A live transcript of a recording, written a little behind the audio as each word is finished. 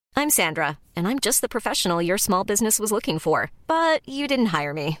I'm Sandra, and I'm just the professional your small business was looking for. But you didn't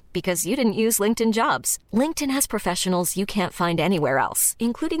hire me because you didn't use LinkedIn Jobs. LinkedIn has professionals you can't find anywhere else,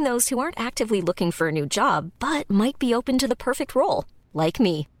 including those who aren't actively looking for a new job, but might be open to the perfect role, like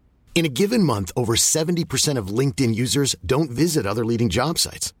me. In a given month, over 70% of LinkedIn users don't visit other leading job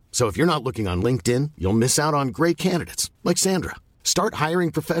sites. So if you're not looking on LinkedIn, you'll miss out on great candidates like Sandra. Start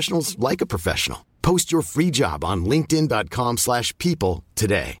hiring professionals like a professional. Post your free job on linkedin.com/people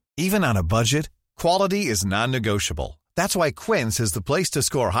today. Even on a budget, quality is non-negotiable. That's why Quince is the place to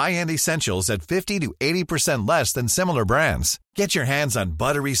score high-end essentials at 50 to 80% less than similar brands. Get your hands on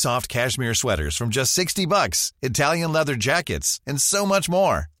buttery soft cashmere sweaters from just $60, Italian leather jackets, and so much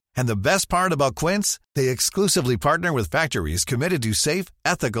more. And the best part about Quince, they exclusively partner with factories committed to safe,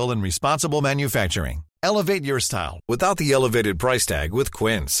 ethical, and responsible manufacturing. Elevate your style without the elevated price tag with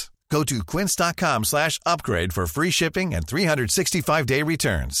Quince. Go to quince.com/upgrade for free shipping and 365-day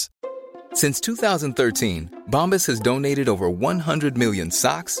returns. Since 2013, Bombas has donated over 100 million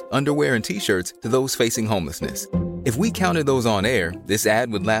socks, underwear, and T-shirts to those facing homelessness. If we counted those on air, this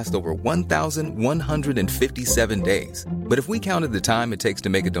ad would last over 1,157 days. But if we counted the time it takes to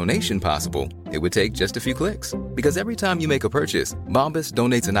make a donation possible, it would take just a few clicks. Because every time you make a purchase, Bombas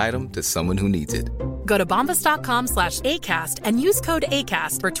donates an item to someone who needs it. Go to bombas.com/ACAST and use code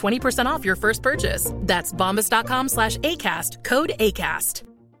ACAST for 20% off your first purchase. That's bombas.com/ACAST, code ACAST.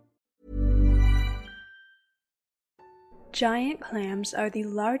 Giant clams are the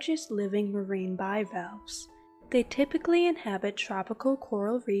largest living marine bivalves. They typically inhabit tropical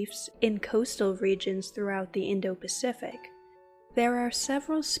coral reefs in coastal regions throughout the Indo-Pacific. There are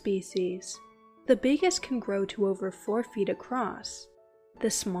several species. The biggest can grow to over 4 feet across. The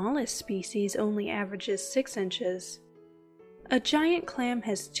smallest species only averages 6 inches. A giant clam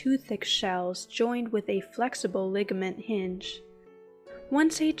has 2 thick shells joined with a flexible ligament hinge.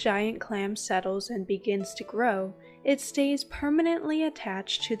 Once a giant clam settles and begins to grow, it stays permanently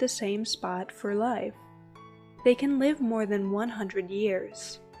attached to the same spot for life. They can live more than 100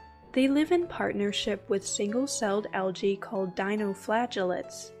 years. They live in partnership with single-celled algae called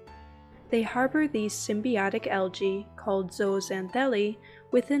dinoflagellates. They harbor these symbiotic algae, called zooxanthellae,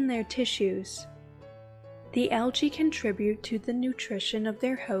 within their tissues. The algae contribute to the nutrition of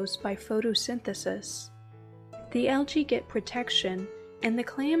their host by photosynthesis. The algae get protection, and the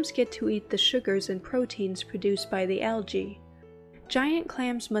clams get to eat the sugars and proteins produced by the algae. Giant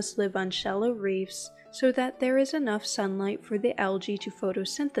clams must live on shallow reefs so that there is enough sunlight for the algae to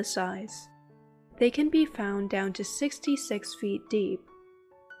photosynthesize. They can be found down to 66 feet deep.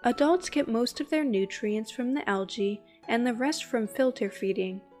 Adults get most of their nutrients from the algae and the rest from filter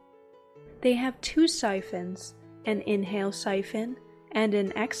feeding. They have 2 siphons, an inhale siphon and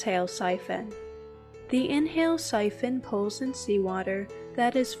an exhale siphon. The inhale siphon pulls in seawater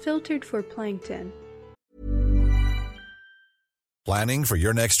that is filtered for plankton. Planning for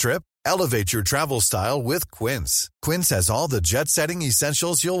your next trip? Elevate your travel style with Quince. Quince has all the jet-setting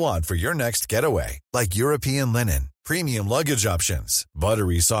essentials you'll want for your next getaway, like European linen, premium luggage options,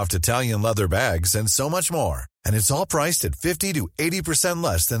 buttery soft Italian leather bags, and so much more. And it's all priced at 50 to 80%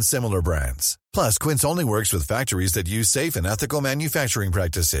 less than similar brands. Plus, Quince only works with factories that use safe and ethical manufacturing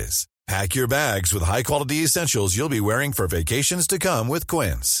practices. Pack your bags with high-quality essentials you'll be wearing for vacations to come with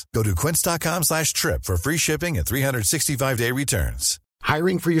Quince. Go to quince.com/trip for free shipping and 365-day returns.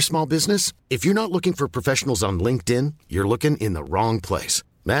 Hiring for your small business? If you're not looking for professionals on LinkedIn, you're looking in the wrong place.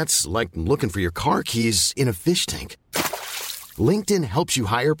 That's like looking for your car keys in a fish tank. LinkedIn helps you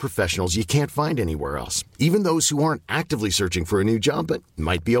hire professionals you can't find anywhere else, even those who aren't actively searching for a new job but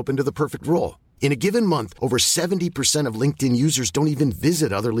might be open to the perfect role. In a given month, over 70% of LinkedIn users don't even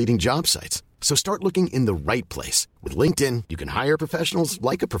visit other leading job sites. So start looking in the right place. With LinkedIn, you can hire professionals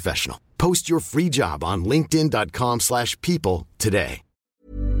like a professional. Post your free job on linkedin.com/people today.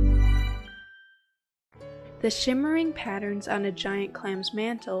 The shimmering patterns on a giant clam's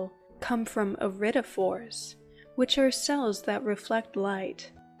mantle come from iridophores, which are cells that reflect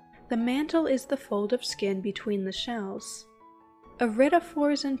light. The mantle is the fold of skin between the shells.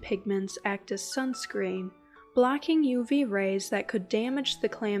 Iridophores and pigments act as sunscreen, blocking UV rays that could damage the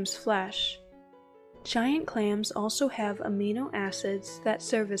clam's flesh. Giant clams also have amino acids that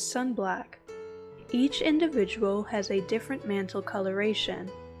serve as sunblock. Each individual has a different mantle coloration.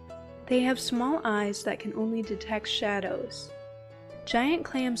 They have small eyes that can only detect shadows. Giant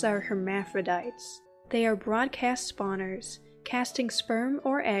clams are hermaphrodites. They are broadcast spawners, casting sperm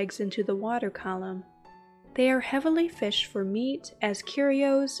or eggs into the water column. They are heavily fished for meat, as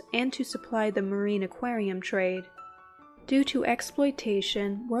curios, and to supply the marine aquarium trade. Due to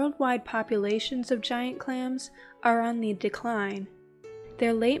exploitation, worldwide populations of giant clams are on the decline.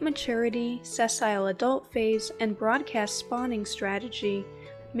 Their late maturity, sessile adult phase, and broadcast spawning strategy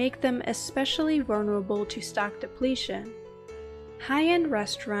make them especially vulnerable to stock depletion. High-end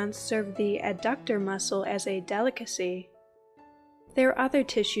restaurants serve the adductor muscle as a delicacy. Their other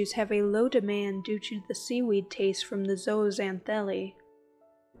tissues have a low demand due to the seaweed taste from the zooxanthellae.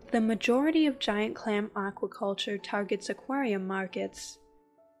 The majority of giant clam aquaculture targets aquarium markets.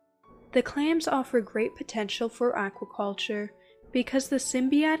 The clams offer great potential for aquaculture because the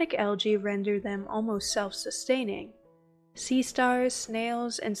symbiotic algae render them almost self-sustaining. Sea stars,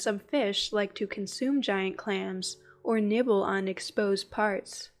 snails, and some fish like to consume giant clams or nibble on exposed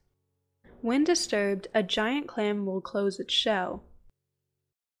parts. When disturbed, a giant clam will close its shell.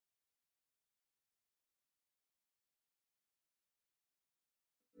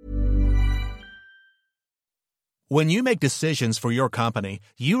 When you make decisions for your company,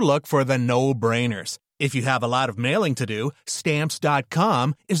 you look for the no-brainers. If you have a lot of mailing to do,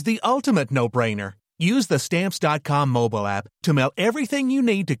 Stamps.com is the ultimate no-brainer. Use the Stamps.com mobile app to mail everything you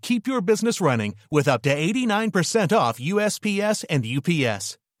need to keep your business running with up to 89% off USPS and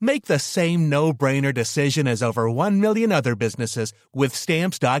UPS. Make the same no-brainer decision as over 1 million other businesses with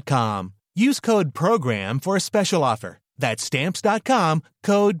Stamps.com. Use code PROGRAM for a special offer. That's Stamps.com,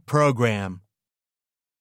 code PROGRAM.